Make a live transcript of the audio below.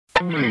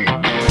Welcome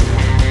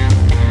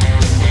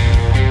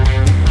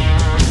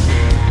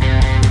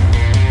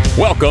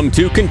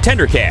to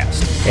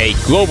ContenderCast, a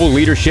global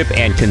leadership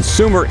and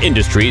consumer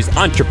industries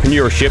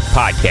entrepreneurship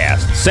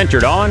podcast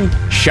centered on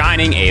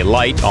shining a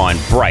light on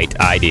bright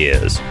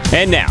ideas.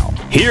 And now,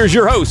 here's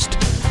your host,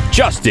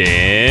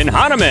 Justin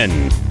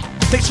Hahnemann.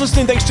 Thanks for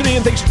listening, thanks for tuning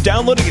in, thanks for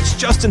downloading. It's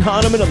Justin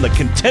Hahnemann on the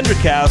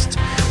ContenderCast.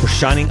 We're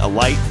shining a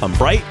light on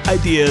bright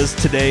ideas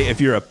today. If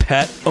you're a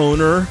pet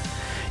owner,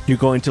 you're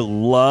going to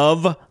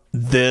love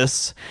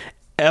this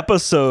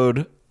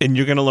episode, and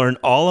you're going to learn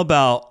all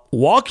about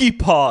Walkie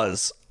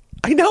Paws.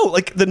 I know,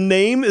 like, the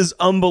name is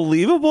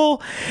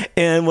unbelievable.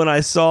 And when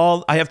I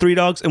have 3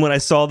 dogs, and when I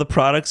saw the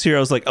products here, I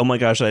was like, oh my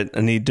gosh, I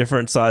need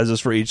different sizes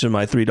for each of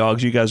my 3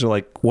 dogs. You guys are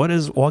like, what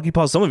is Walkie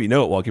Paws? Some of you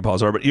know what Walkie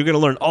Paws are, but you're going to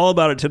learn all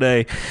about it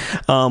today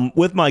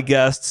with my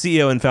guest,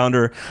 CEO and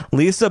founder,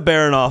 Lisa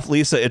Baranoff.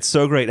 Lisa, it's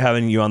so great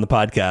having you on the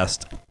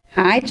podcast.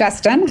 Hi,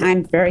 Justin.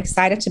 I'm very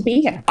excited to be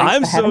here.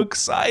 I'm so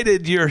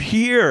excited you're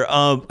here.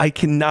 I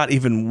cannot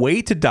even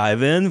wait to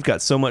dive in. We've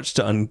got so much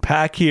to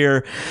unpack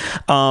here.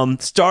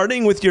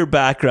 Starting with your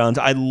background,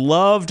 I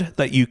loved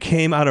that you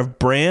came out of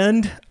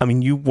brand. I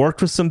mean, you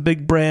worked with some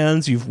big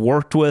brands. You've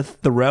worked with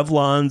the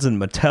Revlons and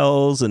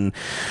Mattels and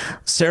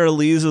Sara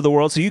Lee's of the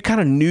world. So you kind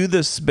of knew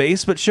this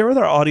space, but share with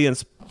our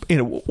audience,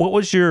 what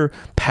was your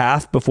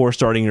path before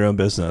starting your own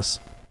business?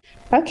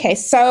 Okay,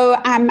 so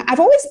I've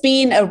always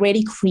been a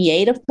really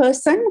creative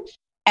person,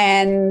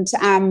 and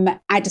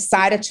I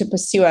decided to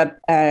pursue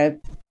a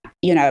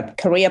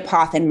career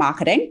path in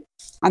marketing,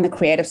 on the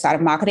creative side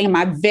of marketing. And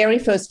my very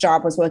first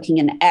job was working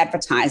in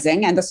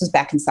advertising, and this was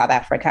back in South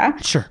Africa.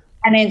 Sure.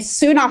 And then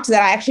soon after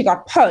that, I actually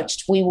got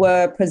poached. We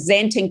were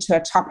presenting to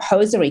a top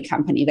hosiery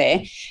company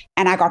there,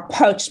 and I got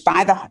poached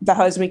by the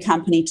hosiery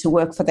company to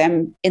work for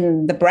them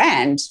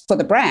for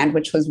the brand,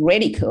 which was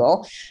really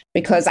cool,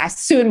 because I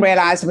soon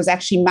realized it was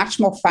actually much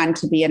more fun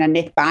to be in a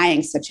net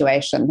buying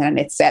situation than a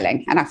net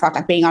selling. And I felt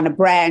like being on a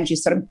brand, you're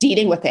sort of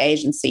dealing with the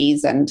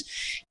agencies and,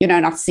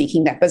 not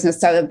seeking that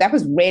business. So that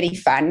was really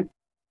fun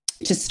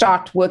to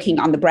start working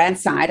on the brand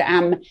side.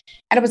 And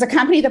it was a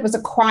company that was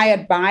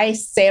acquired by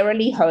Sara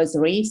Lee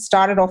Hosiery,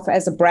 started off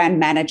as a brand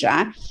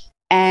manager.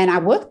 And I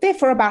worked there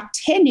for about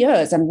 10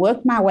 years and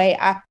worked my way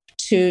up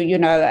to,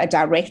 a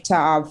director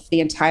of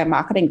the entire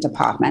marketing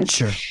department.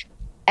 Sure.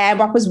 And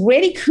what was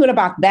really cool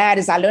about that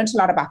is I learned a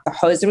lot about the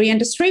hosiery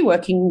industry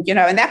working,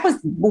 and that was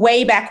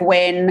way back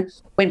when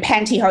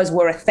pantyhose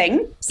were a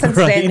thing. Since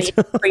then, the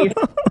industry's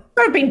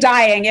sort of been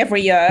dying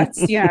every year.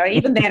 It's,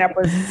 even then it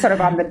was sort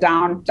of on the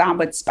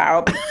downward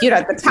spiral. But,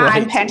 at the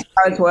time,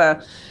 pantyhose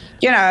were,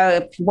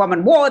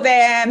 women wore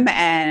them,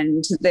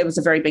 and there was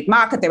a very big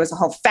market. There was a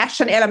whole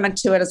fashion element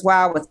to it as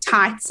well, with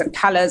tights and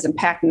colors and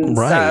patterns.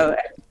 Right. So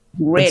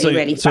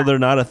really fun. So they're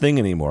not a thing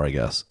anymore, I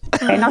guess.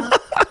 They're not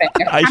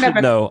I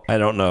should know. I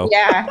don't know.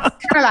 Yeah,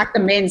 it's kind of like the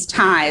men's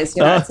ties.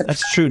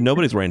 That's true.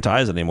 Nobody's wearing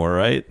ties anymore,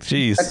 right?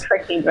 Jeez. It's a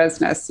tricky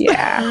business,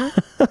 yeah.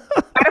 But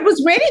it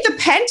was really the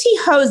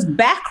pantyhose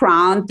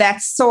background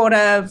that sort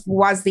of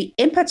was the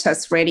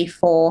impetus really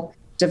for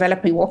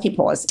developing Walkie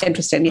Paws,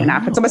 interestingly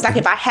enough. It's almost like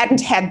if I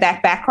hadn't had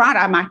that background,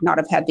 I might not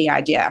have had the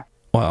idea.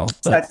 Wow.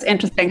 So it's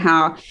interesting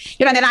how,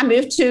 then I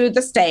moved to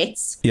the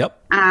States. Yep.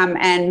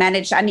 And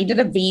managed, I needed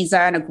a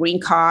visa and a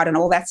green card and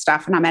all that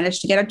stuff. And I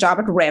managed to get a job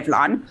at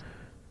Revlon,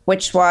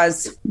 which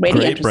was really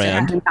Great interesting.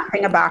 Brand. I knew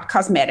nothing about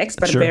cosmetics,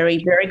 but Sure. a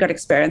very, very good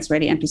experience,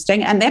 really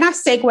interesting. And then I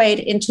segued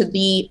into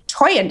the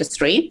toy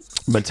industry.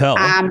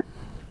 Mattel.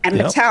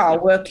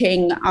 Mattel,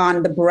 working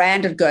on the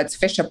branded goods,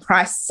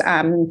 Fisher-Price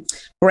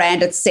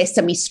branded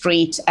Sesame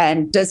Street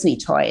and Disney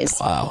toys.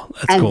 Wow,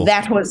 that's cool. And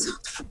that was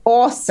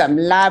awesome.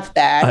 Loved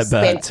that. I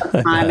Spent bet. some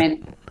time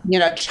in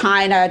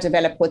China,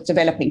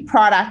 developing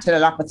product, did a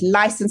lot with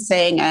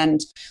licensing,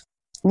 and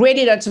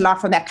really learned a lot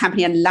from that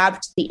company and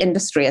loved the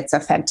industry. It's a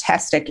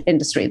fantastic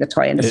industry, the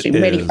toy industry.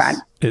 Really fun.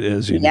 It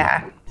is.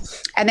 Yeah.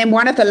 And then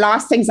one of the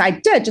last things I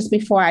did just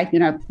before I,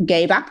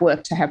 gave up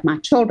work to have my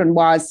children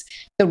was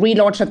the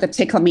relaunch of the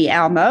Tickle Me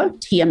Elmo,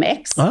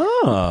 TMX.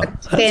 Oh,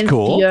 that's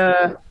cool. 10th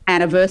year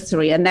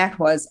anniversary. And that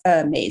was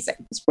amazing.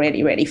 It was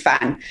really, really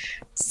fun.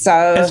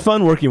 So it's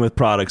fun working with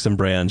products and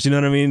brands. You know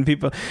what I mean?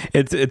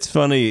 It's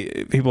funny.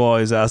 People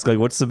always ask, like,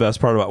 what's the best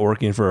part about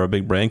working for a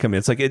big brand company?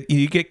 It's like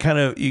you get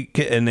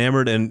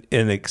enamored and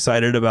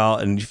excited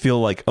about, and you feel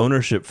like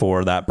ownership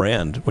for that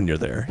brand when you're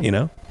there,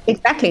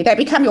 Exactly. They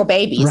become your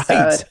babies. Right.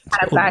 So it's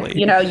kind of like,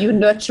 you're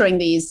nurturing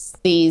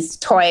these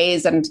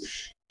toys, and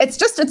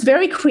it's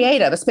very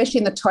creative, especially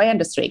in the toy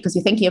industry, because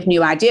you're thinking of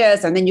new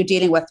ideas, and then you're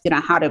dealing with,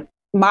 how to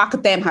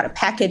market them, how to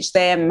package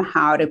them,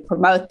 how to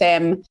promote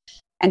them,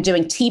 and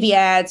doing TV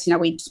ads.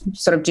 We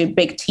sort of do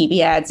big TV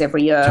ads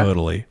every year.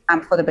 Totally.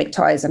 For the big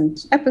toys. And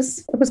it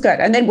was good.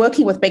 And then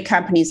working with big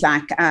companies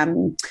like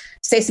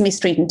Sesame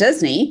Street and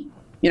Disney,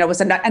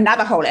 was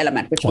another whole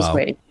element, which was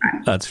really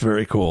fun. That's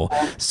very cool.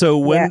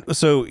 So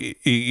so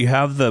you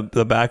have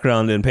the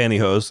background in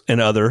pantyhose and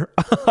other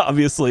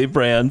obviously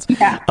brands.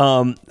 Yeah.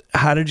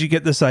 How did you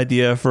get this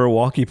idea for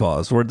Walkie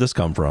Paws? Where'd this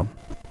come from?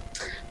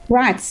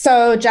 Right.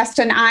 So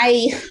Justin,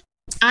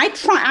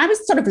 I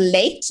was sort of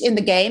late in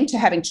the game to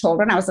having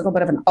children. I was a little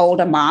bit of an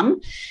older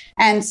mom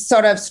and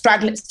sort of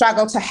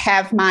struggled to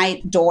have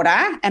my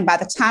daughter. And by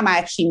the time I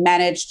actually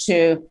managed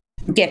to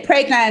get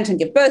pregnant and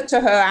give birth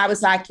to her, I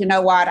was like, you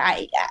know what,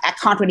 I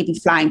can't really be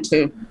flying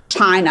to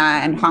China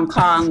and Hong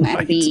Kong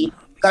and be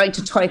going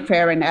to Toy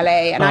Fair in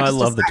LA. And I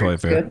love the Toy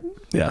Fair.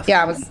 Yeah,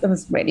 it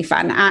was really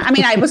fun. I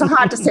mean, it was a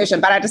hard decision,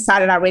 but I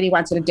decided I really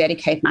wanted to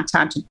dedicate my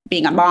time to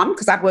being a mom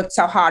because I've worked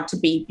so hard to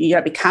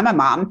become a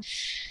mom.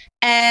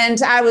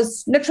 And I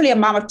was literally a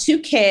mom of 2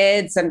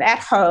 kids and at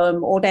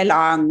home all day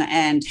long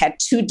and had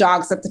 2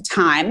 dogs at the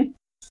time.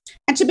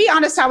 And to be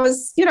honest, I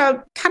was,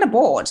 kind of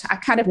bored. I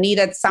kind of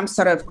needed some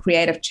sort of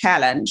creative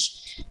challenge.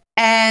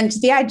 And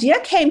the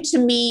idea came to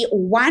me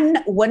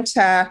one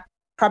winter,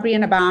 probably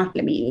in about,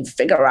 let me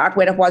figure out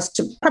when it was,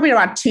 probably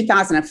around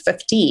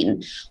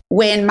 2015,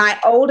 when my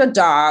older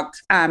dog,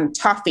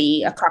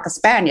 Toffee, a Cocker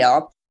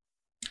Spaniel,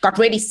 got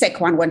really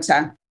sick one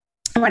winter.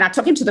 And when I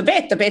took him to the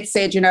vet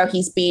said,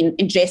 he's been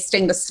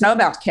ingesting the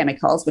snowmelt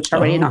chemicals, which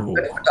are really not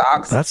good for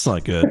dogs. That's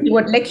not good. He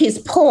would lick his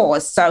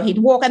paws. So he'd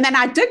walk. And then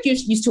I did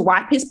used to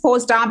wipe his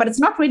paws down, but it's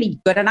not really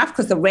good enough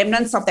because the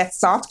remnants of that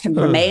salt can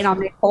remain on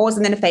their paws.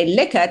 And then if they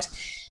lick it,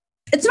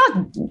 it's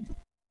not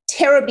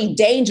terribly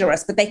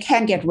dangerous, but they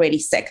can get really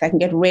sick. They can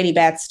get really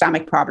bad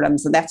stomach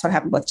problems. And that's what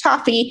happened with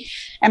Toffee.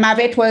 And my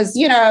vet was,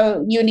 you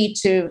need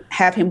to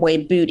have him wear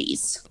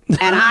booties.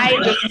 And I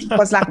just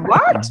was like,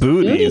 what?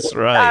 Booties,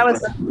 right. I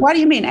was like, what do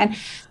you mean? And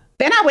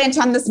then I went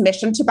on this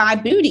mission to buy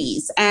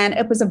booties. And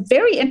it was a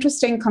very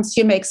interesting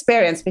consumer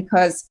experience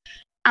because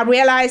I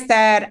realized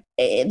that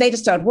they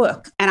just don't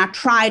work. And I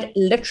tried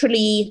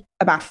literally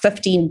about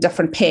 15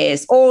 different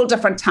pairs, all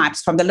different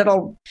types, from the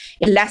little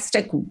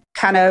elastic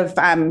kind of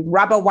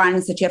rubber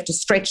ones that you have to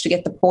stretch to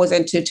get the paws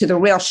into, to the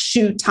real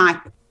shoe type,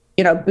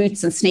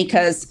 boots and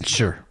sneakers.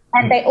 Sure.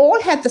 And they all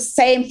had the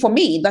same, for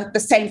me, the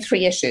same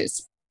 3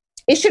 issues.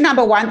 Issue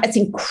number 1, it's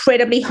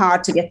incredibly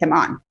hard to get them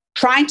on.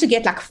 Trying to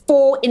get like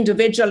 4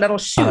 individual little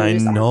shoes.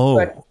 I know.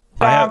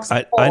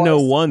 I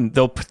know one.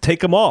 They'll take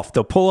them off.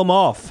 They'll pull them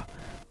off.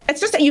 It's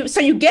just that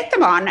you get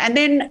them on, and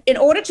then in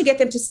order to get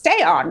them to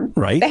stay on,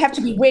 right, they have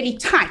to be really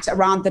tight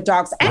around the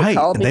dog's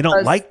ankle. Right, and they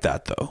don't like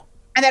that though.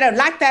 And they don't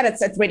like that. It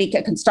really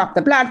can stop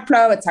the blood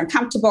flow. It's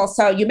uncomfortable.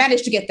 So you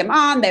manage to get them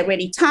on. They're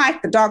really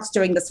tight. The dog's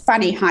doing this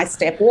funny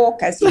high-step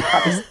walk, as you've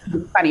probably seen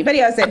in funny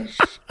videos. And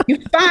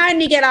you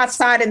finally get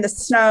outside in the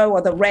snow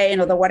or the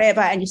rain or the whatever,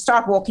 and you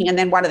start walking, and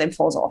then one of them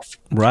falls off.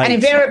 Right. And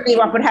invariably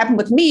what would happen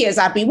with me is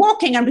I'd be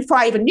walking, and before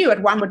I even knew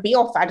it, one would be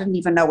off. I didn't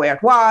even know where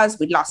it was.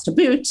 We'd lost a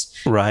boot.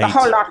 Right. The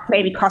whole lot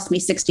maybe cost me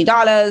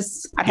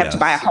 $60. I'd have to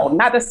buy a whole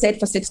nother set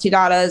for $60.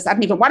 I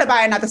didn't even want to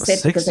buy another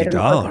set because they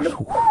didn't.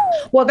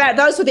 Well,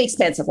 those were the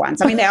expensive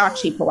ones. I mean, there are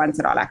cheaper ones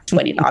that are like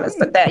 $20,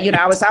 but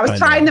I was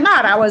trying them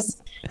out. I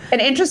was an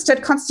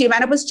interested consumer,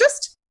 and it was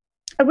just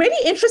a really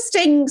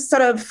interesting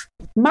sort of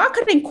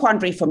marketing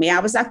quandary for me. I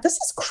was like, this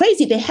is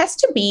crazy. There has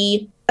to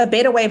be a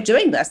better way of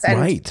doing this. And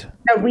right.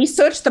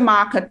 Researched the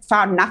market,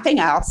 found nothing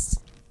else.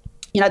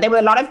 There were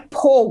a lot of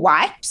paw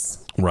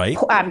wipes, right?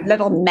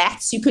 Little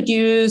mats you could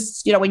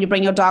use, when you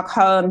bring your dog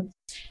home.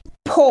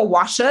 Paw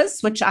washers,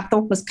 which I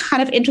thought was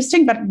kind of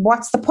interesting, but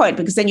what's the point?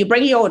 Because then you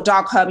bring your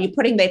dog home, you're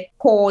putting their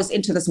paws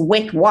into this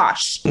wet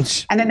wash,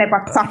 and then they've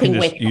got sopping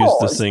wet paws. Use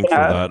the sink for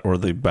that, or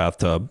the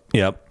bathtub.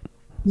 Yep.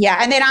 Yeah,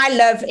 and then I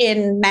live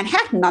in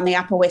Manhattan on the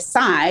Upper West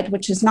Side,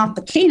 which is not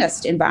the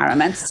cleanest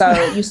environment. So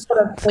you sort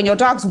of, when your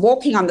dog's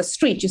walking on the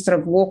street, you're sort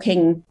of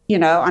walking,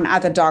 on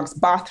other dogs'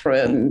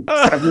 bathroom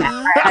sort of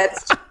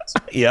mats.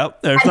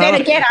 Yep.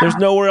 There's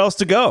nowhere else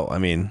to go. I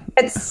mean,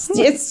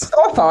 it's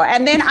awful.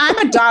 And then I'm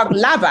a dog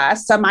lover,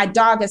 so my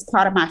dog is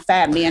part of my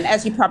family. And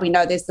as you probably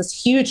know, there's this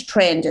huge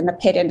trend in the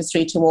pet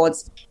industry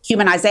towards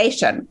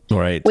humanization,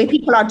 right? Where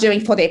people are doing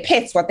for their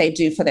pets what they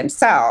do for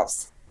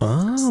themselves.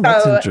 Oh,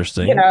 that's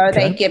interesting.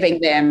 They're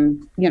giving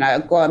them,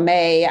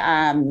 gourmet,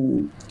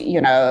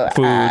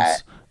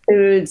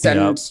 foods and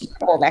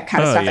all that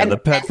kind of stuff. Yeah, the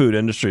pet food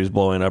industry is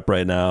blowing up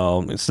right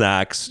now.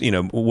 Snacks,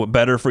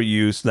 better for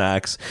you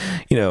snacks.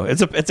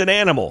 It's an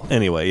animal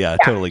anyway. Yeah,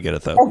 I totally get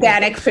it though.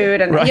 Organic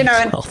food, and right.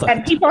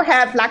 And people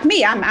have, like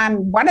me.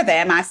 I'm one of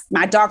them.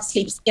 My dog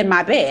sleeps in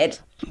my bed.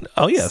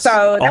 Oh yes.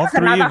 So all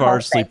 3 of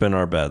ours sleep in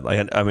our bed.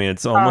 I mean,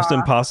 it's almost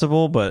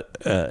impossible,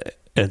 but.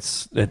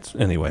 It's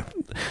anyway,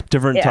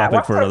 different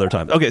topic for another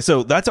time. Okay,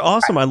 so that's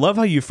awesome. I love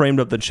how you framed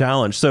up the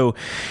challenge. So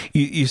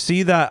you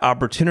see that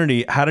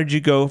opportunity. How did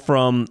you go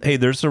from, hey,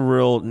 there's a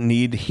real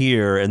need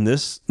here in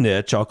this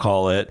niche, I'll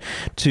call it,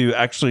 to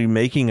actually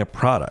making a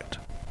product?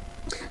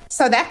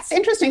 So that's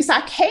interesting. So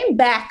I came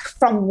back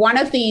from one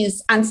of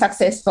these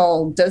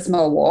unsuccessful,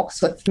 dismal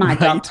walks with my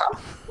dog Tom.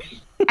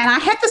 And I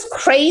had this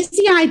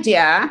crazy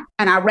idea,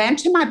 and I ran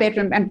to my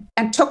bedroom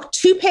and took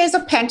 2 pairs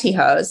of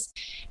pantyhose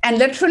and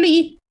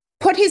literally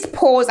put his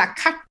paws, I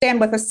cut them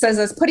with the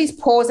scissors, put his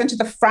paws into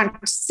the front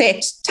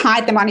set,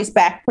 tied them on his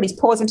back, put his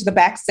paws into the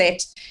back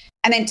set,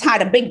 and then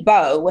tied a big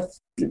bow with,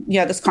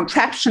 this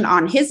contraption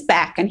on his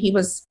back. And he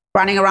was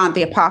running around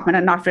the apartment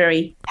and not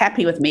very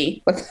happy with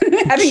me with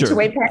having to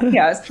wear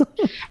pantyhose.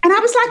 And I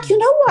was like, you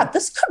know what,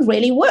 this could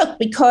really work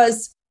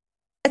because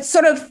it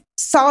sort of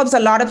solves a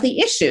lot of the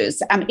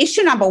issues.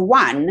 Issue number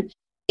one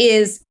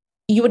is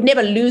you would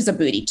never lose a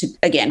booty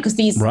again because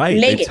these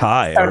leggings they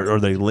tie or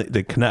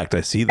they connect.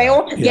 I see that. They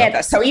all together.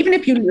 Yeah. So even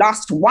if you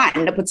lost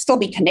one, it would still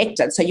be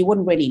connected. So you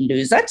wouldn't really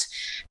lose it.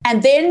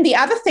 And then the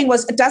other thing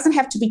was it doesn't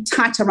have to be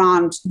tight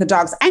around the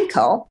dog's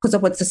ankle because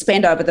it would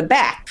suspend over the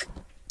back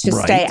to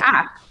stay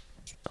up.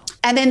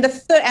 And then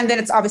then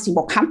it's obviously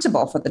more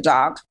comfortable for the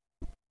dog.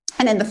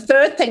 And then the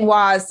third thing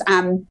was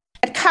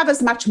it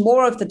covers much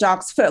more of the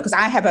dog's fur because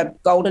I have a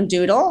golden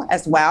doodle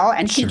as well,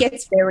 and he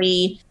gets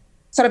very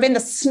sort of in the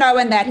snow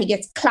and that he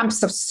gets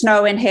clumps of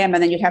snow in him,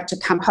 and then you'd have to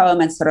come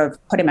home and sort of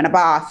put him in a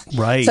bath.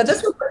 Right. So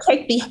this would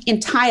protect the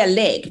entire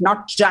leg,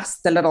 not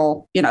just the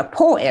little,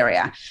 paw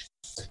area.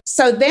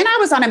 So then I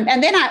was on him.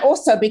 And then I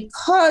also,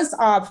 because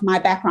of my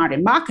background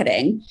in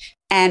marketing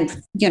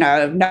and,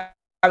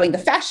 knowing the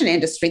fashion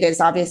industry,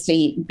 there's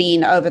obviously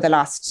been over the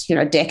last,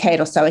 decade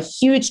or so, a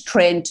huge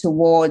trend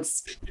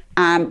towards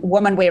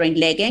women wearing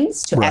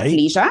leggings to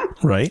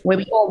athleisure, where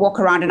we all walk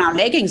around in our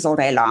leggings all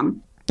day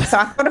long. So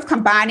I thought of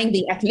combining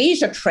the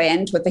athleisure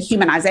trend with the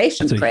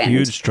humanization trend.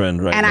 It's a huge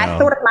trend right now. And I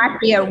thought it might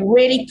be a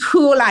really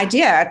cool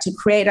idea to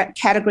create a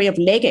category of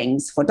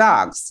leggings for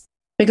dogs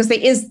because there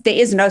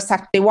was no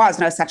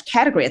such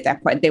category at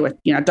that point. There were,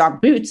 dog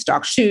boots,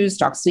 dog shoes,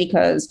 dog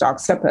sneakers, dog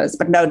slippers,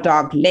 but no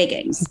dog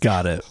leggings.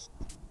 Got it.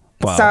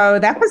 Wow. So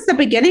that was the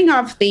beginning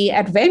of the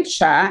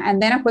adventure.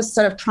 And then it was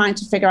sort of trying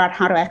to figure out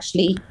how to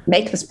actually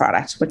make this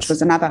product, which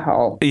was another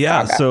whole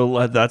saga.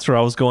 So that's where I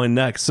was going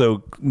next.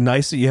 So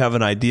nice that you have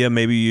an idea.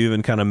 Maybe you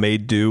even kind of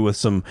made do with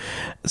some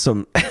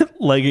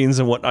leggings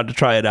and whatnot to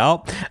try it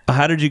out.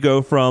 How did you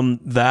go from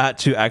that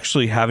to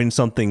actually having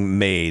something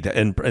made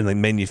and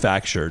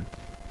manufactured?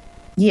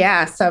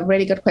 Yeah, so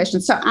really good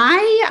question. So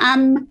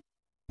I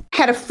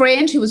had a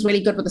friend who was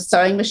really good with a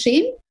sewing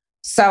machine.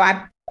 So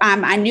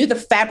I knew the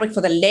fabric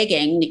for the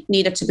legging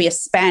needed to be a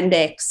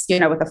spandex,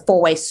 with a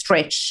 4-way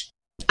stretch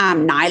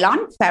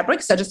nylon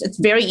fabric. So it's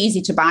very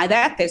easy to buy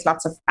that. There's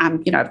lots of,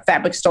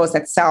 fabric stores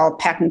that sell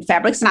patterned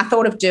fabrics. And I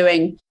thought of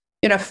doing,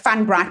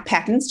 fun, bright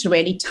patterns to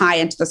really tie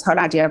into this whole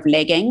idea of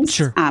leggings.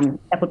 Sure.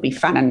 That would be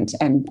fun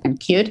and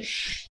cute.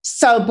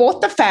 So bought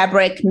the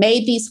fabric,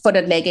 made these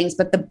footed leggings.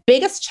 But the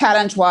biggest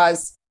challenge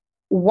was,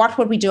 what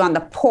would we do on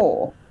the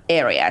paw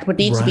area? It would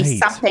need to be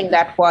something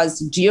that was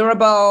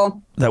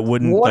durable, that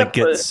wouldn't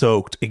get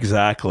soaked.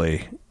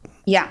 Exactly.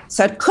 Yeah.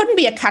 So it couldn't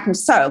be a cut and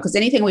sew because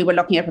anything we were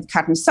looking at with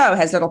cut and sew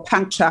has little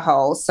puncture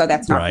holes. So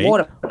that's not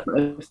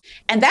waterproof.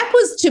 And that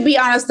was, to be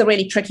honest, the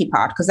really tricky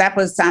part because that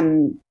was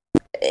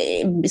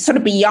sort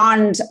of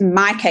beyond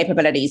my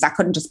capabilities. I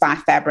couldn't just buy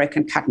fabric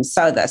and cut and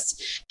sew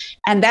this.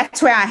 And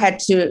that's where I had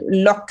to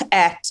look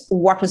at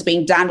what was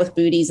being done with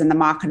booties in the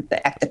market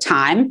at the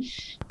time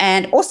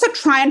and also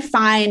try and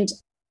find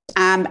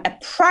a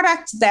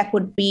product that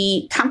would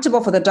be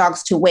comfortable for the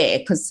dogs to wear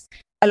because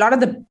a lot of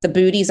the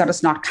booties are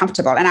just not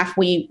comfortable. And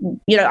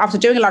after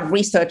doing a lot of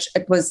research,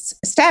 it was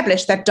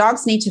established that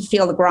dogs need to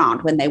feel the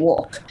ground when they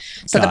walk.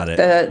 So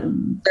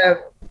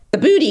the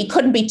booty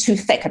couldn't be too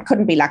thick. It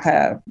couldn't be like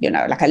a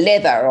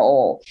leather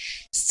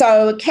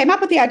so came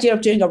up with the idea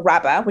of doing a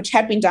rubber, which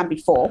had been done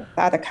before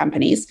by other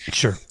companies.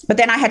 Sure. But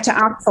then I had to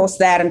outsource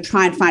that and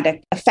try and find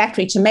a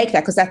factory to make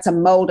that because that's a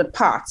molded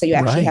part. So you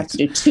actually have to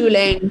do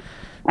tooling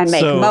and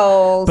make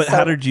molds. But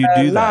how did you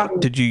do that?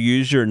 Did you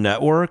use your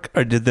network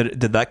or did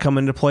that come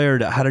into play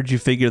or how did you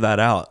figure that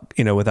out,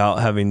 without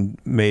having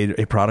made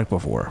a product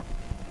before?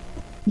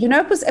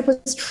 It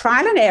was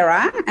trial and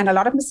error and a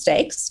lot of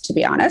mistakes, to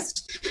be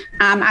honest.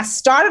 I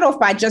started off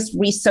by just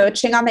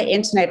researching on the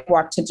internet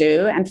what to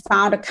do and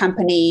found a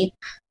company.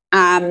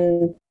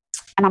 And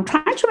I'm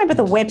trying to remember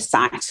the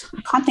website.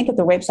 I can't think of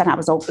the website. It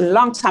was a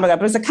long time ago.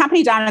 But it was a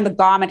company down in the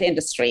garment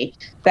industry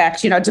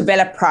that,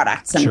 developed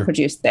products and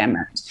produced them.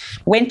 And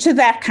went to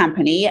that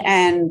company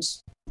and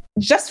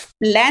just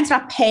landed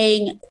up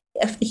paying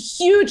a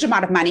huge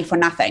amount of money for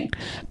nothing.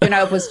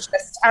 It was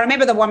just, I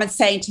remember the woman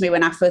saying to me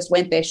when I first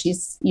went there,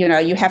 she's,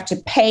 you have to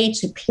pay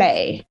to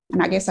play.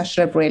 And I guess I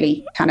should have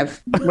really kind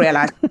of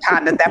realized at the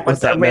time that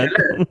was a red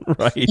alert.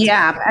 Right.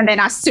 Yeah. And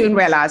then I soon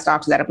realized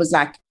after that, it was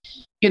like,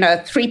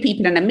 3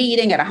 people in a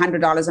meeting at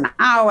 $100 an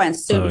hour. And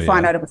soon before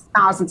I know it was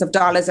thousands of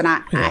dollars. And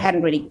I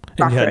hadn't really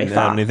got very far. You hadn't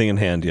had anything in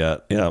hand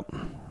yet. Yeah.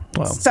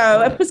 Wow.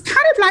 So it was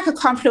kind of like a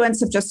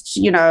confluence of just,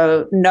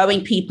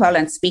 knowing people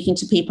and speaking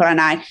to people.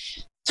 And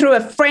through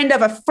a friend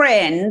of a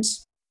friend,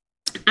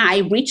 I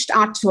reached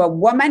out to a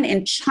woman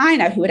in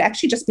China who had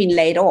actually just been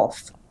laid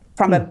off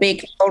from a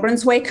big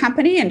children's wear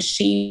company. And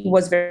she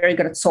was very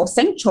good at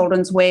sourcing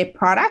children's wear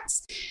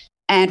products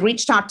and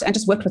reached out and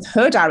just worked with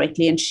her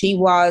directly. And she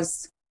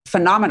was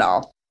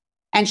phenomenal.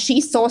 And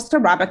she sourced a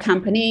rubber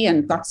company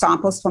and got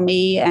samples for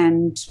me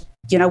and,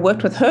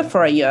 worked with her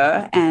for a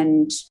year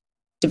and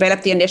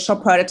developed the initial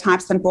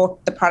prototypes and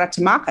brought the product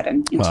to market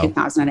in Wow.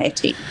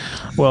 2018.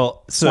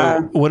 Well,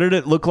 so what did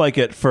it look like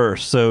at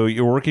first? So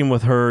you're working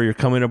with her, you're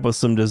coming up with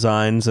some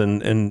designs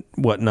and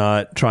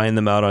whatnot, trying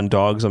them out on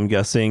dogs, I'm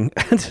guessing,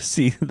 to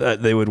see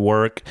that they would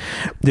work.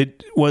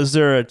 Was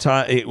there a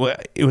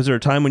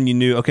time when you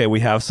knew, okay,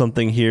 we have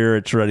something here,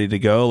 it's ready to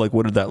go? Like,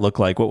 what did that look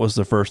like? What was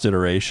the first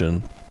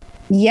iteration?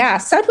 Yeah,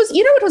 so it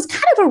was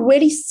kind of a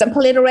really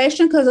simple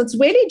iteration because it's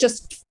really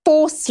just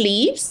 4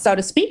 sleeves, so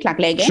to speak, like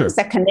leggings Sure.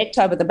 that connect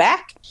over the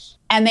back.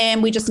 And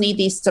then we just need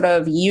these sort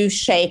of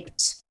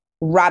U-shaped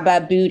rubber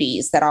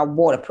booties that are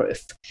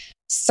waterproof.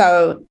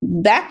 So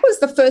that was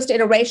the first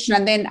iteration.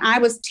 And then I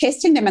was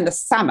testing them in the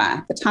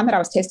summer. The time that I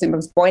was testing them, it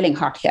was boiling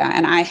hot here.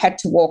 And I had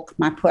to walk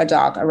my poor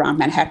dog around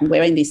Manhattan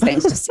wearing these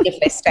things to see if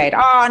they stayed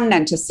on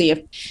and to see if...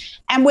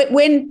 And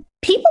when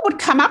people would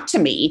come up to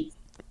me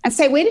and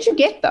say, where did you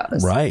get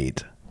those?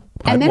 Right.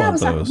 And then I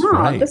was like,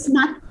 no, this is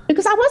not,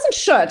 because I wasn't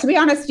sure. To be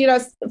honest,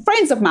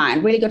 friends of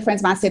mine, really good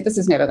friends of mine said, this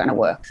is never going to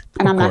work.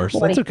 And Of I'm course,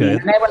 like, what that's do you okay.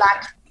 mean? And they were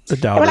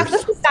like,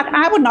 this is not,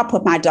 I would not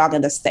put my dog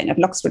in this thing. It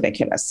looks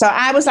ridiculous. So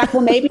I was like,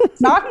 well, maybe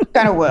it's not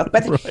going to work.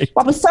 But Right.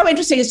 what was so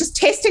interesting is just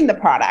testing the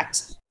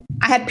product.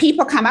 I had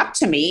people come up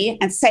to me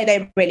and say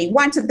they really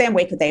wanted them.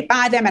 Where could they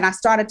buy them? And I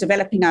started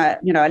developing a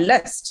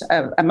list,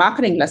 a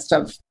marketing list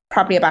of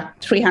probably about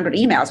 300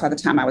 emails by the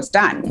time I was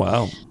done.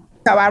 Wow.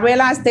 So I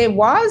realized there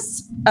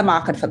was a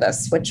market for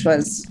this, which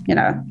was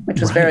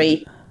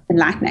very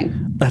enlightening.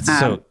 That's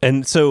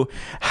so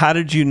how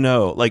did you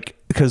know? Like,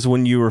 because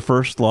when you were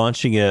first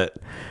launching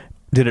it,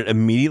 did it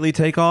immediately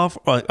take off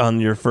on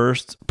your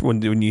first,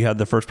 when you had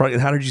the first product?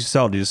 How did you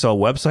sell? Did you sell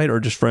a website or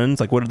just friends?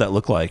 Like, what did that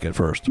look like at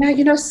first?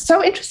 Now,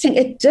 so interesting.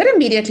 It did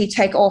immediately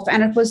take off,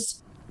 and it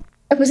was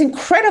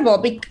incredible.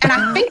 And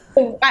I think,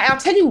 I'll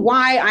tell you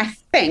why I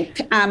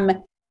think,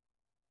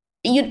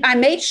 I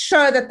made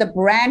sure that the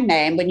brand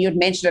name, when you had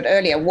mentioned it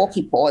earlier,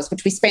 Walkie Paws,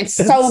 which we spent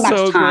so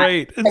much time.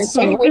 Great. It's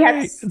so we had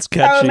great. It's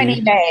catchy. so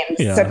many names.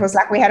 Yeah. So it was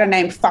like we had a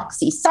name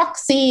Foxy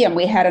Soxy, and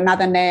we had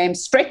another name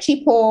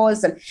Stretchy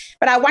Paws.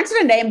 But I wanted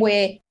a name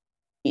where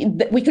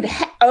we could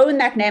own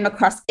that name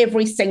across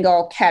every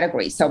single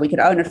category. So we could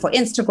own it for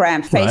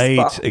Instagram, Facebook,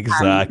 Right,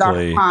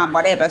 exactly. .com,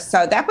 whatever.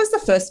 So that was the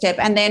first step.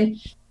 And then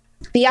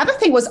the other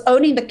thing was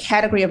owning the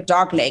category of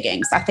dog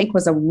leggings, I think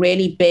was a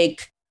really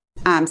big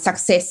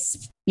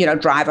success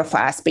driver for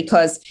us,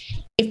 because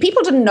if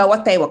people didn't know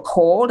what they were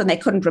called and they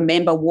couldn't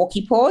remember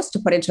Walkie Paws to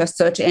put into a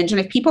search engine,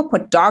 if people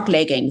put dog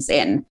leggings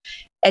in,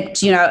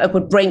 it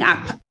would bring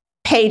up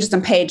pages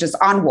and pages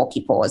on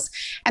Walkie Paws.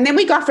 And then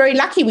we got very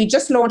lucky. We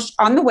just launched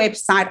on the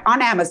website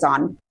on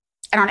Amazon.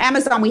 And on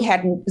Amazon, we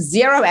had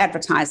 0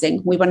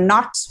 advertising. We were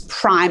not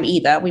Prime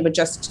either. We were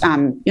just,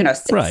 sending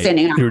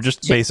out. You were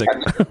just basic.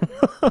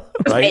 Right?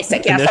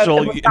 Basic, yeah.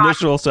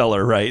 Initial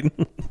seller, right?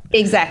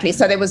 Exactly.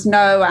 So there was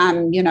no,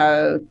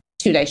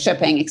 2-day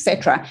shipping,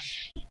 etc.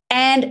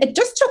 And it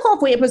just took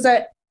off. It was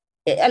a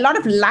lot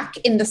of luck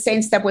in the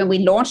sense that when we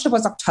launched, it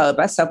was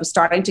October, so it was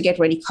starting to get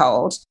really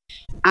cold.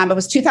 It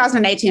was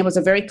 2018. It was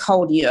a very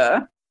cold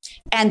year.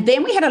 And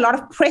then we had a lot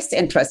of press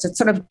interest. It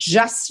sort of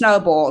just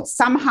snowballed.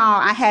 Somehow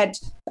I had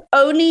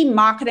only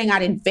marketing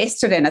I'd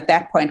invested in at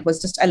that point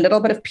was just a little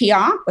bit of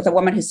PR with a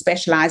woman who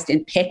specialized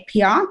in pet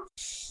PR.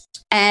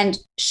 And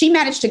she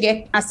managed to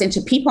get us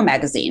into People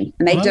magazine,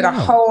 and they did a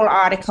whole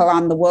article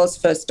on the world's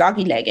first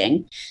doggy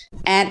legging.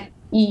 And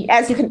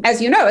as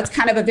you know, it's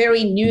kind of a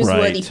very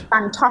newsworthy,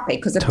 fun topic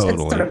because it's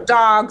sort of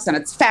dogs and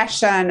it's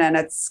fashion and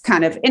it's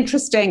kind of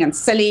interesting and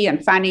silly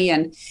and funny,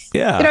 and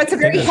it's a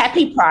very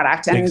happy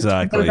product. And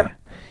exactly, there was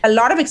a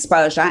lot of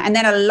exposure, and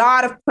then a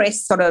lot of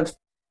press sort of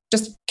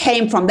just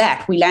came from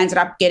that. We landed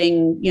up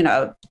getting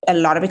a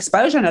lot of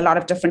exposure and a lot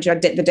of different.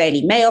 The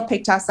Daily Mail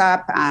picked us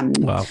up.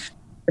 Wow.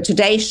 The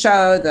Today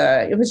Show,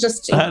 it was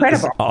just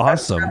incredible. That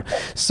is awesome.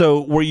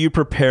 So were you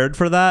prepared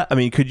for that? I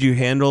mean, could you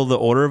handle the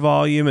order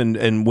volume,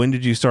 and when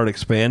did you start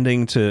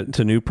expanding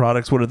to new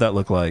products? What did that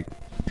look like?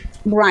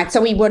 Right. So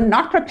we were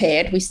not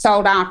prepared. We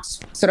sold out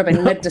sort of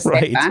in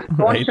mid-December,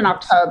 launched in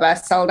October,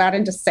 sold out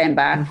in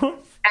December.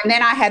 And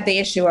then I had the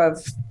issue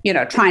of,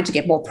 trying to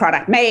get more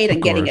product made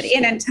and getting it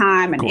in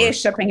time and air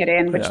shipping it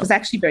in, which was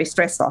actually very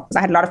stressful because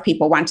I had a lot of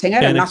people wanting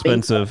it. And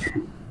expensive.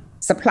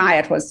 Supply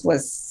it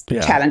was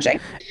challenging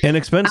and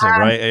expensive,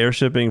 right? Air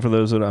shipping for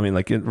those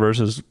that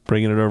versus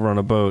bringing it over on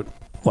a boat,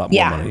 a lot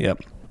more money. Yep,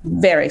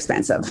 very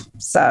expensive.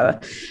 So,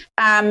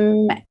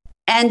 I'm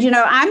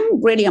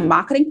really a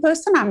marketing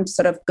person. I'm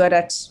sort of good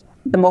at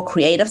the more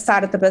creative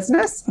side of the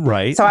business,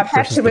 right? So I've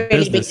had to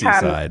really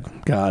become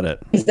side. Got it.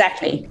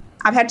 Exactly.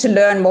 I've had to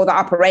learn more the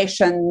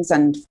operations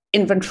and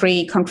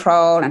inventory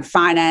control and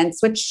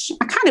finance, which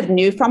I kind of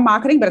knew from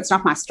marketing, but it's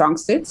not my strong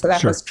suit. So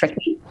that was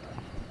tricky.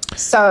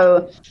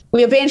 So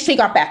we eventually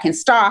got back in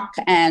stock,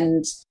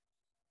 and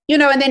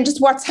then just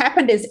what's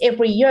happened is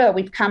every year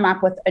we've come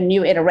up with a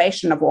new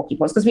iteration of Walkie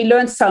Paws because we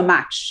learn so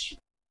much,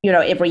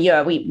 every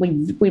year. We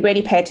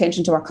really pay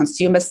attention to what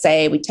consumers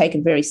say. We take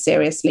it very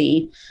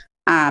seriously.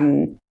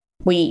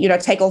 We,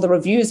 take all the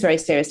reviews very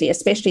seriously,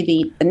 especially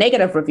the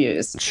negative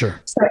reviews. Sure.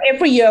 So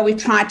every year we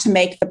try to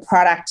make the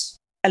product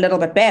a little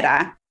bit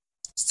better.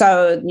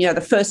 So,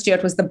 the first year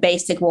it was the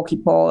basic walkie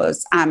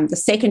paws. The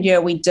second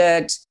year we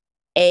did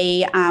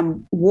a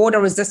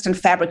water-resistant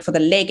fabric for the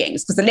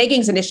leggings, because the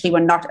leggings initially were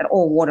not at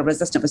all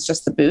water-resistant. It was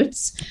just the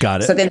boots.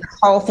 Got it. So then the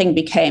whole thing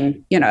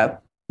became,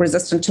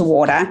 resistant to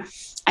water.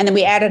 And then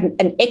we added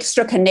an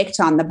extra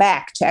connector on the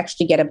back to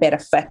actually get a better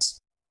fit.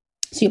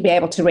 So you'll be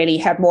able to really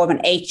have more of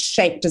an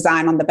H-shaped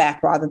design on the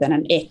back rather than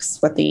an X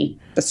with the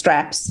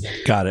straps.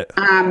 Got it.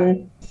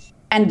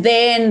 And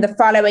then the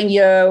following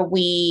year,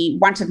 we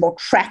wanted more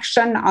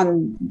traction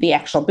on the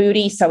actual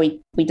booty. So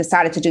we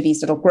decided to do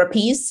these little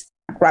grippies,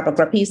 rubber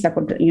grippies that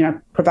would,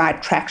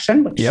 provide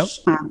traction, which,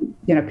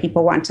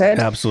 people wanted.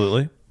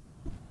 Absolutely.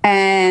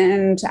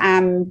 And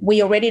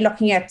we're already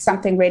looking at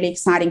something really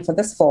exciting for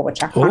this fall,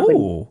 which I can't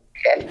really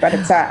get, but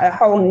it's a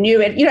whole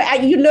new,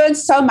 you learn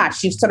so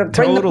much. You sort of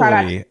bring the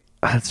product.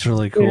 That's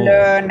really cool. You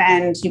learn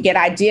and you get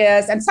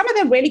ideas. And some of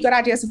the really good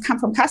ideas have come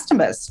from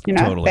customers.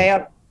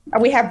 Totally.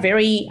 We have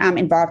very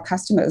involved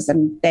customers,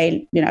 and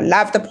they,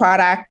 love the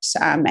product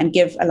and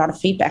give a lot of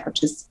feedback,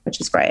 which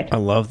is great. I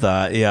love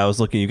that. Yeah, I was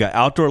looking. You got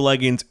outdoor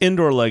leggings,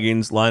 indoor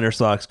leggings, liner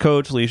socks,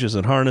 coach, leashes,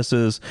 and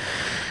harnesses,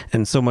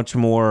 and so much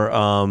more.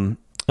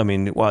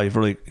 Wow, you've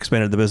really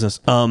expanded the business.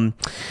 And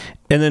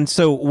then,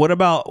 so what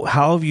about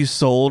how have you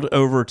sold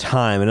over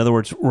time? In other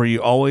words, were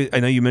you always? I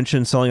know you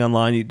mentioned selling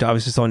online. You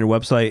obviously sell on your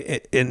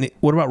website. And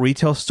what about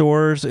retail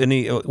stores?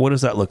 What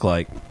does that look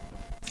like?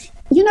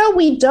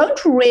 We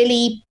don't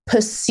really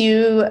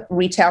pursue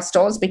retail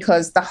stores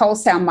because the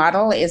wholesale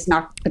model is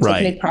not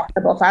particularly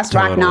profitable for us.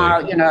 Totally.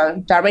 Right now,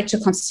 direct to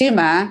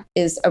consumer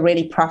is a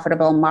really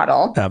profitable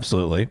model.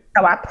 Absolutely.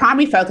 So our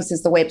primary focus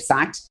is the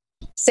website.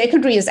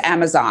 Secondary is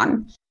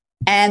Amazon.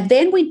 And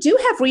then we do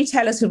have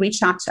retailers who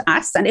reach out to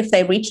us. And if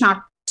they reach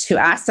out to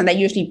us, and they're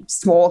usually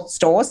small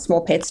stores,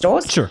 small pet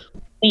stores. Sure.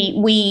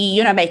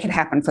 We make it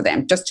happen for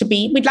them.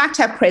 We'd like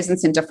to have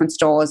presence in different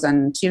stores.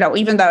 And,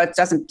 even though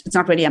it's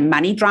not really a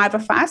money driver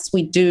for us,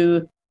 we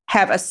do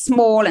have a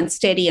small and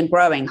steady and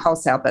growing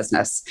wholesale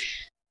business.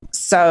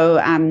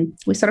 So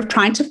we're sort of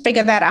trying to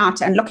figure that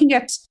out and looking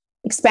at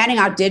expanding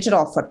our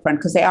digital footprint,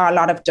 because there are a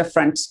lot of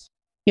different,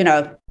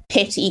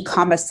 pet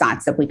e-commerce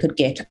sites that we could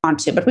get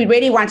onto. But we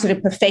really wanted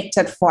to perfect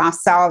it for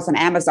ourselves and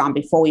Amazon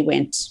before we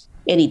went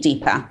any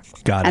deeper.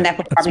 Got it. And that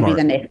would probably be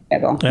the next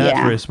level. Yeah, that's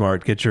very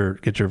smart. Get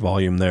your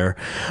volume there.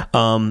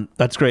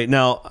 That's great.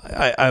 Now,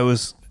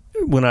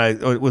 when I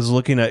was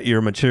looking at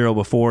your material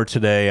before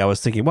today, I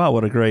was thinking, wow,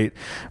 what a great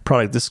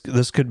product.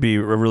 This could be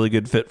a really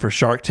good fit for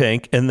Shark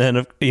Tank. And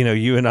then,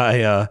 you and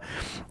I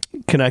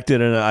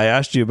connected, and I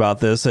asked you about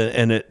this,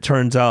 and it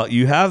turns out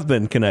you have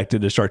been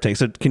connected to Shark Tank.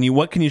 So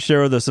what can you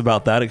share with us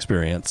about that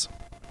experience?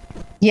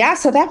 Yeah,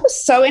 so that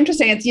was so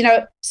interesting. It's,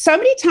 so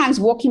many times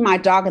walking my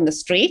dog in the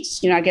street,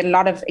 I get a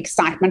lot of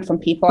excitement from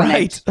people.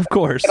 Right, of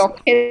course. Little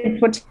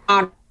kids would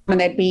come and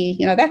they'd be,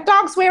 that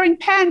dog's wearing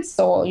pants,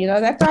 or,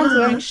 that dog's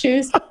wearing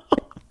shoes.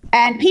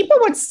 And people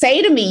would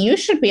say to me, you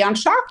should be on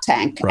Shark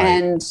Tank. Right.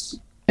 And,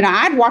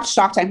 I'd watched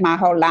Shark Tank my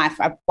whole life.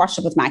 I've watched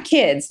it with my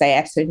kids. They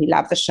absolutely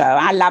love the show.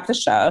 I love the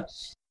show.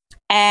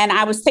 And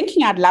I was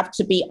thinking I'd love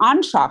to be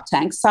on Shark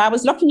Tank. So I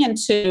was looking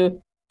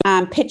into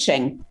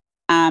pitching.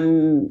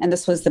 And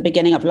this was the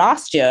beginning of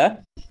last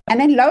year. And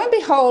then lo and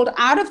behold,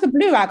 out of the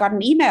blue, I got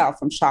an email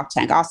from Shark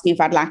Tank asking if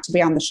I'd like to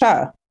be on the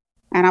show.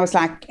 And I was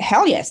like,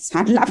 hell yes,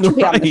 I'd love to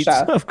be on the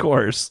show. Of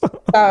course.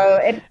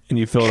 And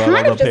you filled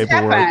out all the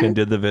paperwork and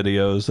did the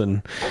videos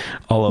and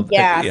all of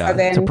that. Yeah,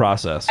 it's a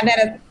process. And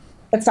then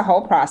it's a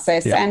whole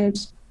process. Yeah. And,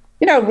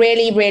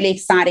 really, really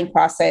exciting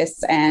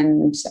process.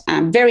 And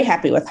I'm very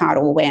happy with how it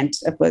all went.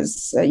 It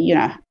was,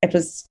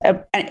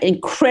 an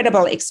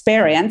incredible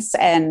experience.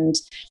 And,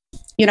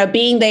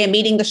 being there,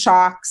 meeting the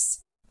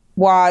sharks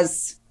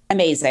was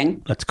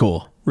amazing. That's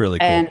cool. Really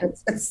cool. And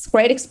it's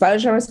great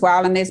exposure as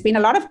well. And there's been a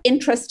lot of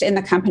interest in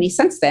the company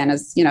since then,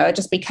 as, it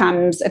just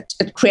becomes, it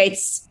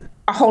creates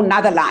a whole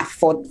nother life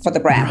for the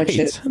brand, right. which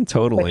is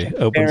totally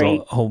opens a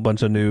whole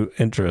bunch of new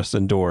interests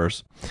and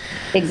doors.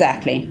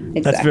 Exactly.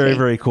 That's very,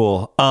 very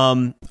cool.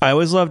 I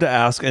always love to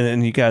ask,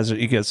 and you guys,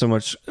 you get so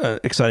much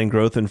exciting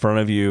growth in front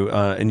of you,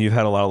 and you've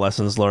had a lot of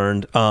lessons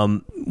learned.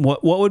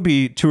 What would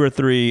be 2 or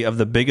 3 of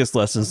the biggest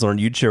lessons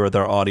learned you'd share with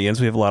our audience?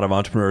 We have a lot of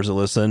entrepreneurs that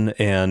listen,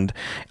 and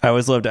I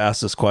always love to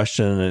ask this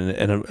question,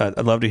 and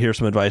I'd love to hear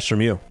some advice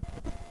from you.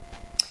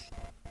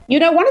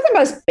 One of the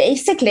most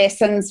basic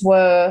lessons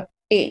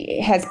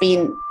has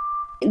been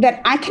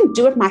that I can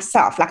do it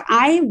myself. Like,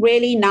 I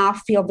really now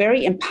feel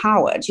very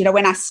empowered.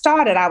 When I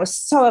started, I was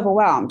so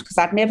overwhelmed because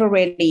I'd never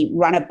really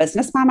run a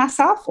business by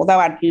myself, although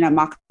I'd,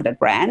 marketed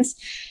brands.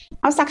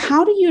 I was like,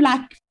 how do you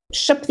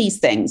ship these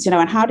things,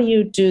 and how do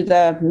you do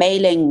the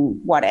mailing,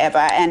 whatever?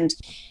 And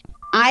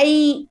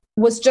I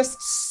was just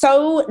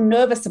so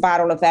nervous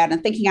about all of that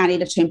and thinking I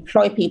needed to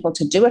employ people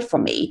to do it for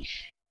me.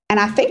 And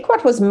I think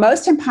what was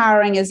most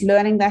empowering is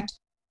learning that,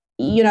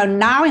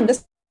 now in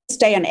this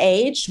day and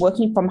age,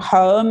 working from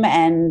home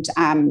and,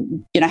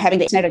 having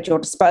the internet at your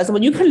disposal,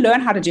 you can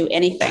learn how to do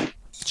anything.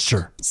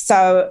 Sure.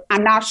 So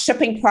I'm now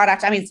shipping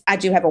product. I mean, I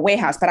do have a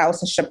warehouse, but I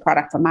also ship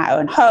product from my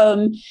own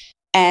home.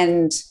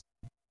 And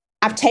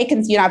I've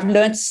taken, I've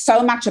learned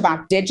so much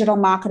about digital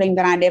marketing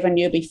that I never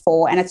knew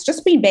before. And it's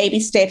just been baby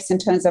steps in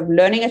terms of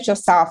learning it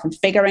yourself and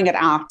figuring it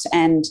out.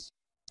 And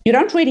you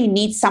don't really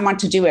need someone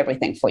to do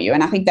everything for you.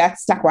 And I think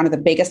that's like one of the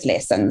biggest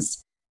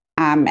lessons,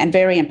 and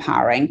very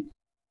empowering.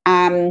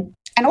 And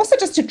also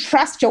just to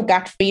trust your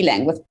gut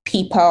feeling with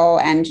people.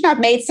 And, I've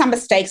made some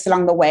mistakes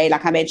along the way.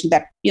 Like I mentioned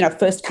that,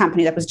 first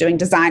company that was doing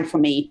design for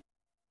me.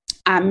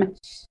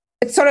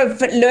 It's sort of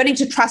learning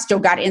to trust your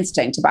gut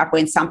instinct about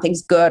when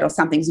something's good or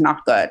something's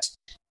not good.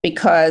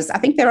 Because I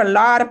think there are a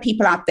lot of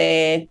people out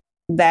there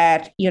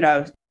that,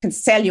 can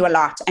sell you a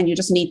lot, and you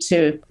just need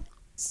to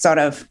sort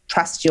of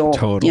trust your,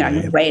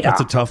 your radar.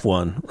 That's a tough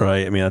one,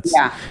 right? I mean,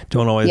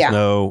 don't always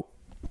know.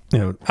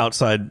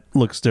 Outside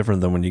looks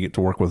different than when you get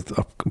to work with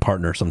a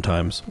partner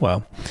sometimes.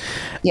 Wow.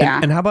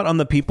 Yeah. And how about on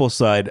the people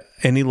side?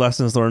 Any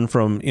lessons learned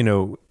from,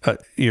 your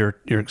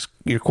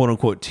quote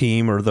unquote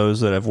team or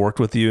those that have worked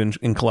with you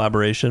in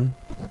collaboration?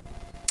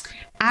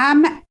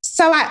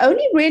 So I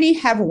only really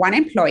have one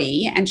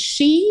employee, and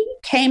she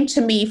came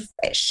to me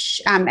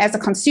as a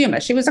consumer.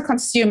 She was a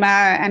consumer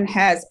and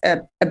has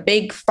a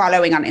big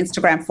following on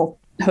Instagram for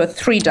her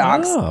 3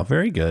 dogs. Oh,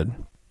 very good.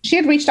 She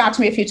had reached out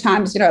to me a few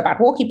times, about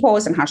Walkie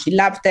Paws and how she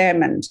loved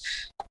them and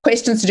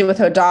questions to do with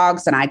her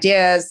dogs and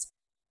ideas.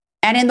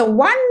 And in the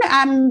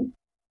one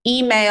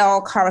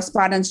email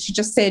correspondence, she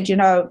just said,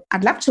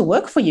 I'd love to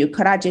work for you.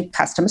 Could I do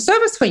customer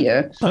service for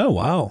you? Oh,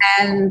 wow.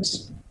 And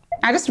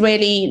I just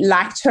really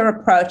liked her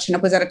approach. And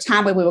it was at a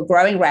time where we were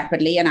growing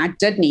rapidly, and I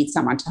did need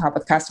someone to help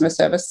with customer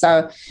service.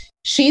 So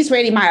she's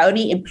really my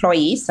only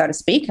employee, so to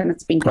speak. And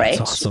it's been great.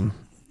 That's awesome.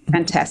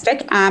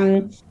 Fantastic.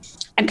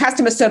 And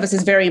customer service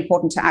is very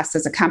important to us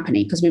as a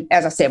company because,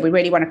 as I said, we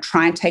really want to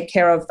try and take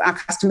care of our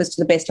customers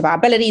to the best of our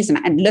abilities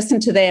and listen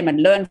to them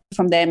and learn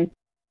from them.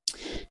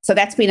 So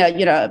that's been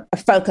a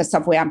focus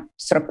of where I'm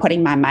sort of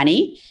putting my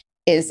money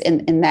is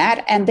in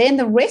that. And then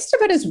the rest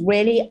of it is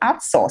really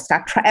outsourced.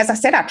 As I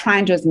said, I try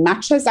and do as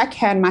much as I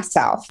can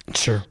myself.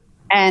 Sure.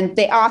 And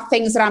there are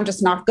things that I'm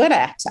just not good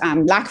at,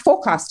 like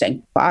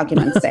forecasting, for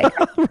argument's sake.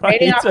 Right.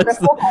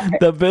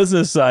 The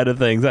business side of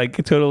things. I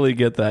totally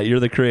get that. You're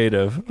the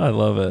creative. I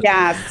love it.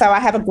 Yeah. So I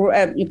have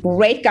a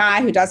great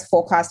guy who does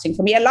forecasting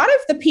for me. A lot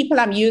of the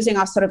people I'm using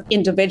are sort of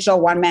individual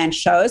one-man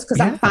shows because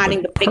I'm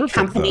finding the big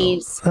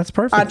companies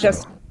are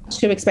just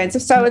too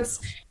expensive. So it's,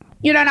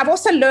 and I've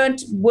also learned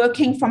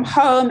working from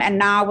home, and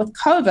now with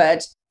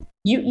COVID,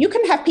 you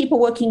can have people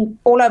working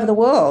all over the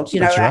world.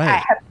 That's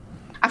right.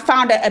 I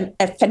found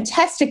a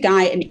fantastic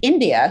guy in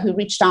India who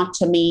reached out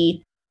to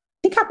me.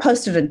 I think I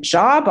posted a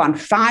job on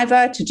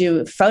Fiverr to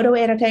do photo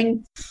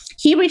editing.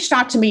 He reached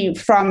out to me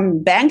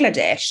from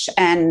Bangladesh,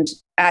 and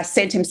I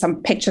sent him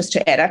some pictures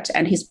to edit,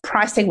 and his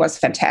pricing was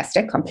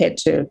fantastic compared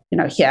to,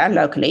 here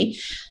locally.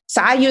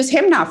 So I use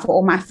him now for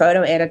all my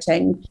photo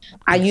editing.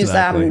 I use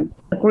a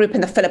group in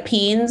the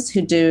Philippines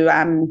who do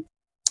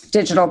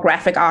digital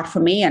graphic art for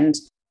me, and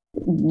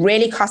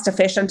really cost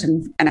efficient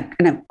and an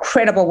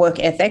incredible work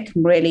ethic,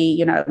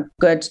 really,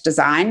 good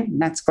design.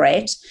 That's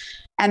great.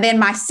 And then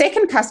my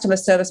second customer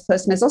service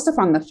person is also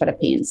from the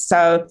Philippines.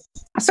 So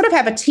I sort of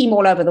have a team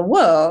all over the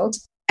world.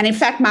 And in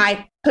fact,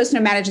 my person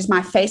who manages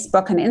my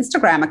Facebook and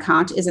Instagram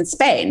account is in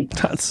Spain.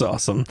 That's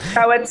awesome.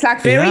 So it's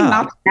like very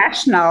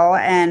multinational.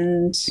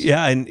 And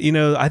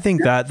I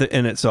think that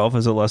in itself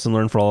is a lesson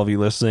learned for all of you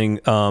listening,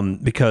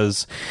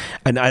 because,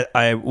 and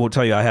I will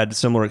tell you, I had a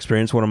similar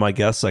experience. One of my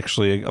guests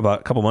actually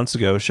about a couple months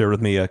ago shared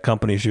with me a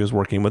company she was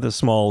working with, a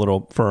small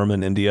little firm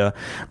in India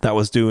that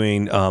was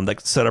doing, that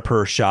set up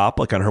her shop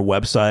like on her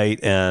website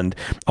and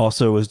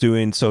also was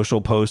doing social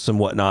posts and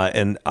whatnot.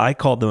 And I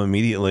called them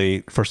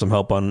immediately for some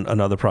help on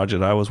another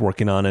project I was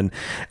working on,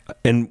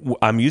 and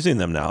I'm using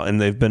them now,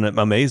 and they've been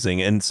amazing.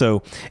 And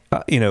so,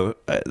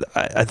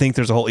 I think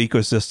there's a whole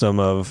ecosystem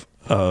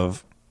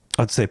of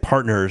I'd say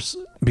partners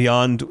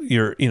beyond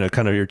your,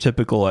 kind of your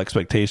typical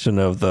expectation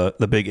of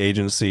the big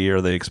agency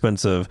or the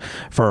expensive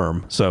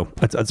firm. So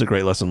that's a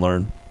great lesson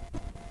learned.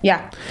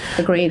 Yeah,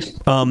 agreed.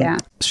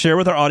 Share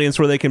with our audience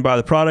where they can buy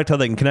the product, how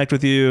they can connect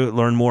with you,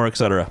 learn more,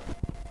 etc.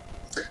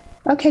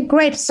 Okay,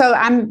 great. So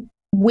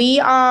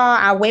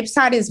our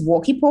website is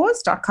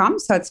walkiepaws.com.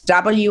 So it's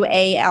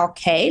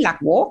WALK,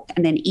 like walk,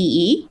 and then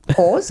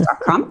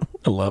paws.com.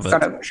 I love it.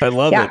 I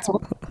love it.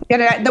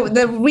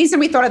 The reason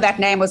we thought of that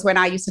name was when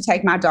I used to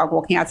take my dog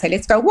walking, I'd say,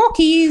 let's go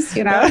walkies,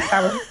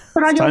 I would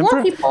put on your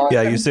walkie paws.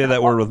 Yeah, you say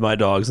that word with my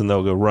dogs and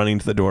they'll go running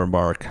to the door and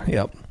bark.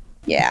 Yep.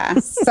 Yeah.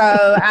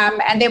 So,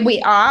 and then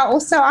we are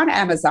also on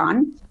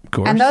Amazon.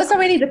 And those are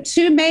really the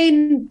two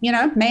main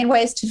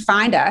ways to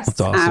find us.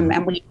 That's awesome.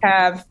 And we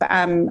have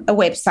a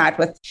website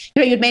with,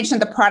 you'd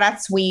mentioned the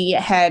products we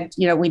had,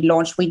 we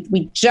launched.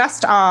 We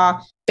just are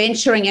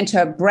venturing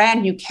into a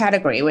brand new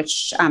category,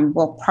 which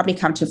will probably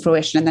come to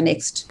fruition in the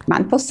next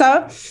month or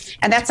so.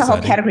 And that's a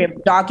whole category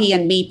of doggy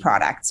and me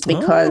products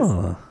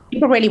because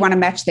people really want to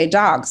match their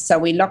dogs. So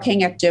we're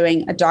looking at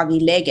doing a doggy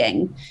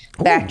legging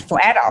that for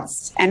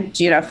adults and,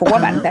 for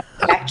women that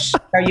match.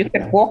 So you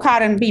could walk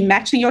out and be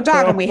matching your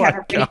dog. And we have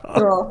a really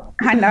cool,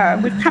 I know,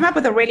 we've come up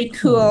with a really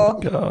cool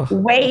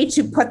way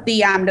to put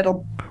the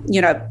little,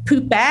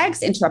 poop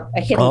bags into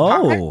a hidden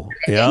pocket. Oh,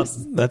 yeah.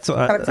 That's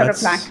sort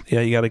of like,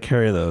 you got to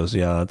carry those.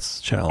 Yeah, that's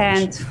a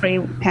challenge.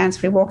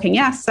 Hands-free walking.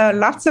 Yeah. So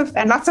lots of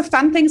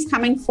fun things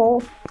coming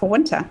for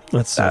winter.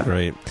 That's so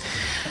great.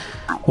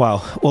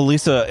 Wow. Well,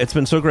 Lisa, it's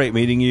been so great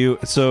meeting you.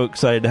 It's so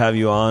excited to have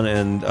you on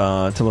and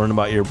to learn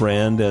about your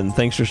brand. And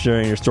thanks for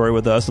sharing your story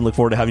with us, and look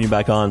forward to having you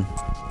back on.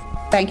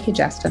 Thank you,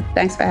 Justin.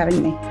 Thanks for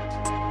having me.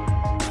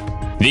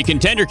 The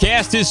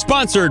ContenderCast is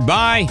sponsored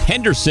by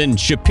Henderson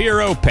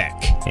Shapiro Peck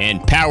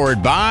and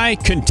powered by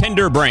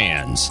Contender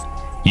Brands.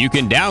 You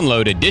can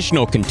download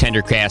additional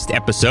ContenderCast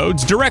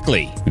episodes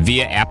directly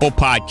via Apple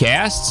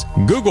Podcasts,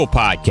 Google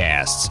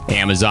Podcasts,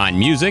 Amazon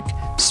Music,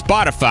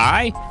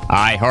 Spotify,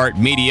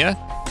 iHeartMedia,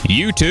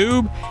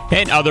 YouTube,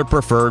 and other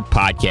preferred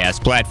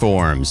podcast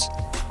platforms.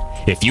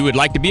 If you would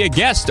like to be a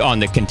guest on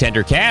the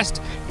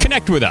ContenderCast,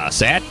 connect with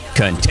us at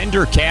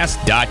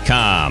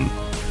contendercast.com.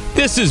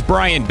 This is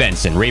Brian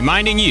Benson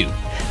reminding you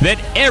that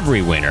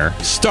every winner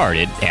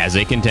started as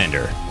a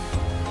contender.